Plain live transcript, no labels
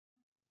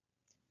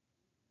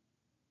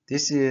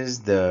This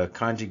is the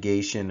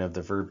conjugation of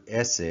the verb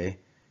esse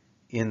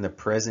in the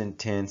present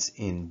tense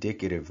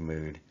indicative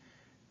mood.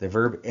 The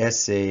verb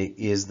esse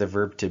is the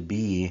verb to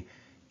be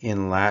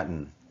in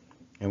Latin.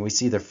 And we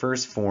see the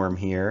first form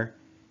here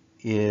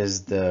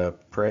is the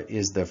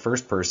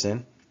first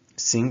person,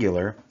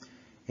 singular,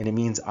 and it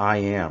means I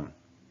am.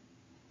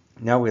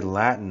 Now with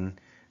Latin,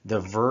 the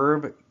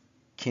verb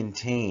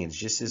contains,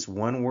 just this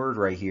one word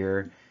right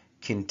here,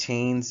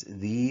 contains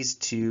these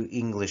two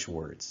English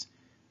words.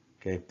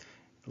 Okay.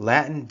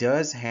 Latin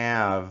does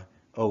have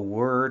a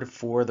word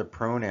for the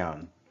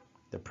pronoun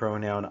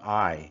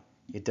I.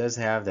 It does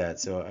have that.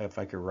 So if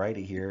I could write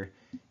it here,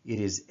 it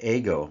is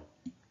ego.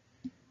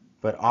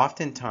 But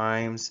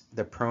oftentimes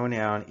the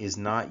pronoun is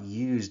not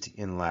used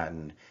in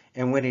Latin.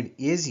 And when it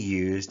is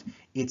used,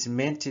 it's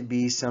meant to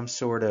be some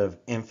sort of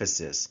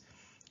emphasis.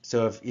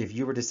 So if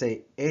you were to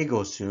say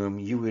ego sum,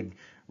 you would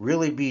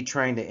really be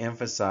trying to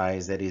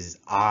emphasize that it is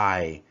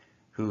I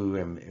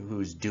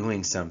who's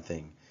doing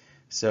something.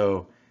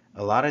 So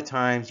a lot of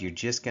times you're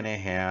just going to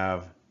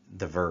have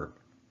the verb,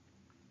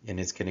 and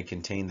it's going to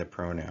contain the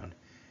pronoun.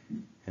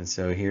 And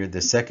so here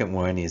the second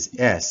one is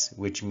es,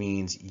 which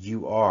means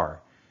you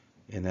are,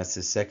 and that's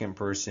the second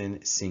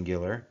person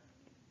singular.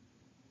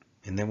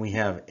 And then we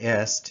have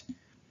est,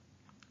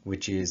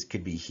 which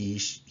could be he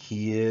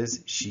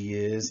is, she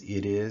is,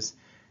 it is.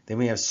 Then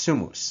we have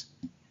sumus.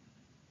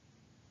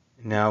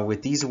 Now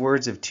with these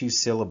words of two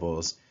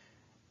syllables,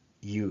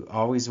 you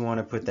always want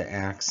to put the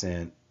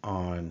accent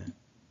on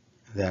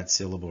that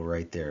syllable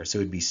right there. So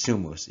it would be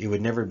sumus. It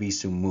would never be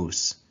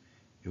sumus.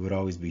 It would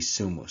always be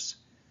sumus.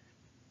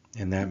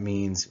 And that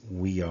means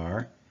we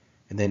are.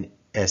 And then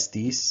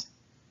estis.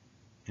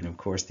 And of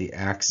course the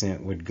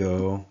accent would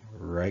go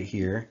right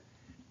here.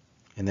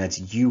 And that's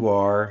you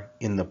are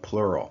in the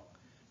plural.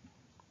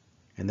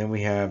 And then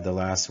we have the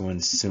last one,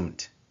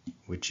 sunt,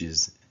 which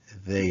is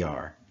they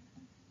are.